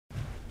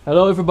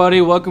Hello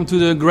everybody, welcome to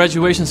the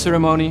graduation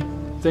ceremony.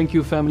 Thank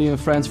you family and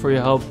friends for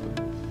your help.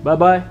 Bye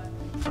bye.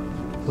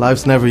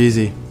 Life's never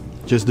easy,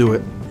 just do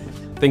it.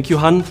 Thank you,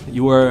 Han.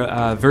 You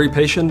were very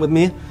patient with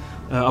me.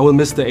 I will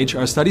miss the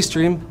HR study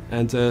stream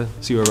and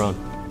see you around.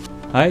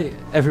 Hi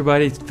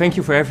everybody, thank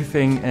you for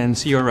everything and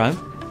see you around.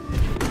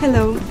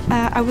 Hello,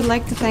 I would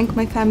like to thank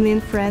my family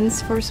and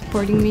friends for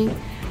supporting me,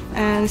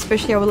 and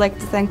especially I would like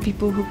to thank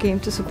people who came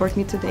to support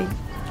me today.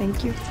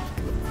 Thank you.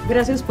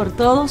 Gracias por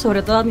todo,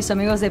 sobre todo a mis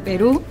amigos de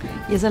Perú,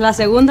 y esa es la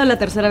segunda o la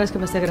tercera vez que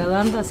me estoy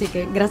graduando, así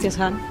que gracias,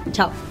 Han.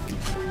 Chao.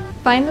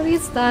 Finally,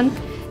 it's done.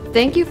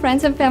 Thank you,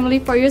 friends and family,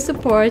 for your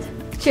support.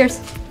 Cheers.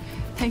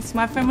 Thanks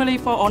my family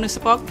for all the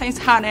support. Thanks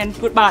Han, and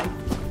goodbye.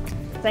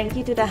 Thank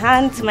you to the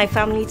Han, to my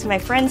family, to my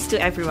friends,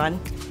 to everyone.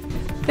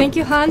 Thank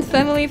you, Han,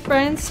 family,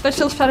 friends.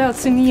 Special shout out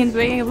to me and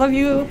Dwayne. I love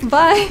you.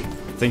 Bye.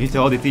 Thank you to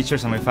all the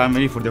teachers and my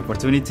family for the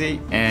opportunity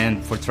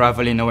and for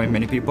traveling, knowing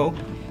many people.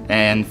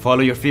 And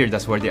follow your fear,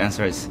 that's where the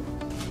answer is.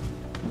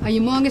 A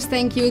humongous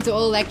thank you to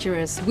all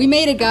lecturers. We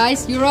made it,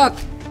 guys. You rock.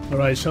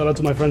 Alright, shout out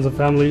to my friends and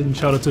family, and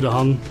shout out to the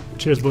Han.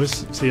 Cheers,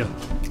 boys. See ya.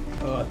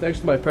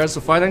 Thanks to my parents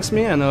for financing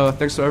me, and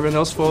thanks to everyone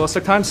else for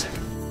sick times.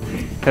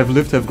 Have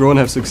lived, have grown,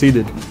 have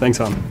succeeded. Thanks,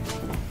 Han.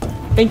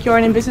 Thank you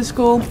Arnhem Business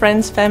School,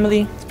 friends,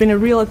 family. It's been a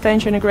real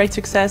adventure and a great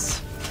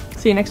success.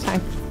 See you next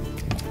time.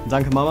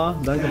 Danke Mama,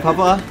 danke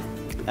Papa,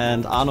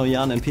 and Arno,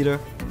 Jan and Peter.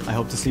 I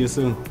hope to see you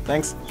soon.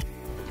 Thanks.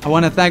 I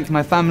want to thank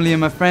my family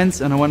and my friends,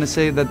 and I want to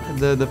say that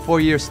the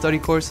 4-year study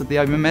course at the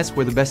IBMS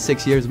were the best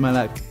 6 years of my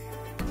life.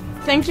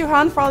 Thank you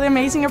Han for all the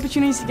amazing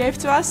opportunities you gave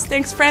to us.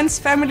 Thanks friends,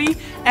 family,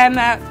 and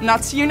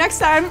not see you next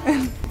time.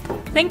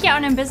 Thank you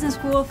Arnhem Business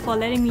School for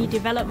letting me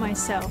develop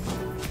myself.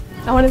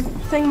 I want to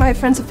thank my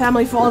friends and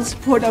family for all the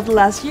support over the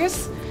last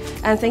years,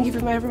 and thank you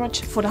very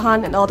much for the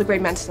Han and all the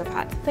great mentors I've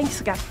had.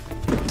 Thanks again.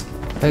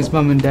 Thanks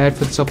Mom and Dad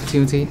for this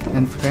opportunity,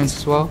 and friends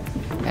as well.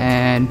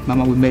 And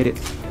Mama, we made it.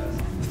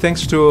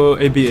 Thanks to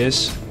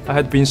ABS, I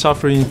had been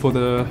suffering for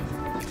the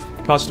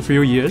past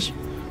few years,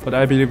 but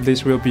I believe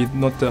this will be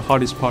not the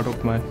hardest part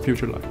of my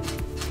future life.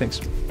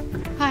 Thanks.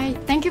 Hi,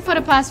 thank you for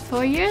the past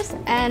 4 years,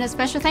 and a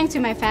special thanks to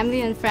my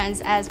family and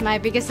friends as my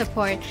biggest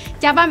support.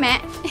 加把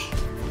妹。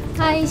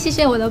嗨，谢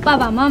谢我的爸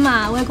爸妈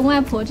妈、外公外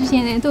婆这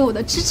些年对我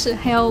的支持，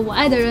还有我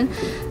爱的人。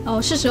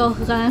是时候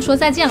和荷兰说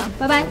再见了，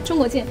拜拜，中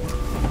国见。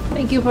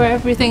Thank you for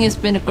everything. It's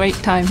been a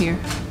great time here.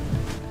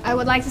 I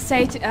would like to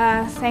say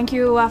thank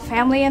you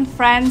family and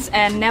friends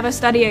and never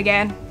study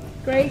again.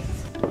 Great.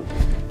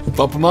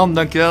 Papa, mam,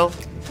 dankjewel.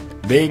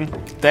 Bing,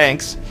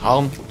 thanks.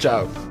 Han,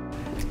 ciao.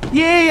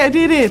 Yay, I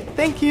did it.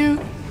 Thank you.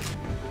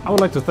 I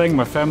would like to thank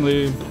my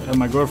family and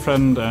my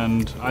girlfriend,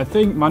 and I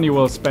think money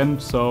well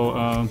spent,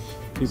 so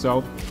peace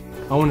out.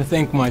 I want to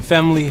thank my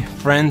family,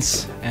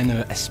 friends, and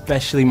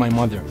especially my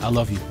mother. I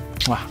love you.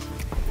 Mwah.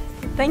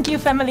 Thank you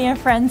family and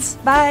friends.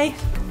 Bye.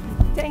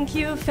 Thank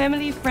you,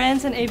 family,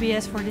 friends, and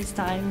ABS for this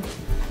time.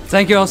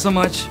 Thank you all so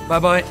much. Bye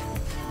bye.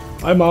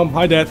 Hi Mom,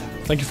 hi Dad.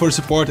 Thank you for the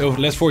support over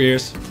the last 4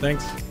 years.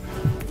 Thanks.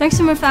 Thanks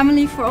to my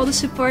family for all the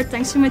support.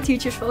 Thanks to my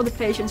teachers for all the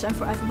patience, and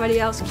for everybody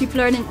else. Keep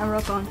learning and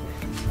rock on.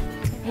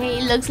 Hey,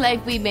 looks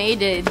like we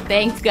made it.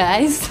 Thanks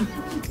guys.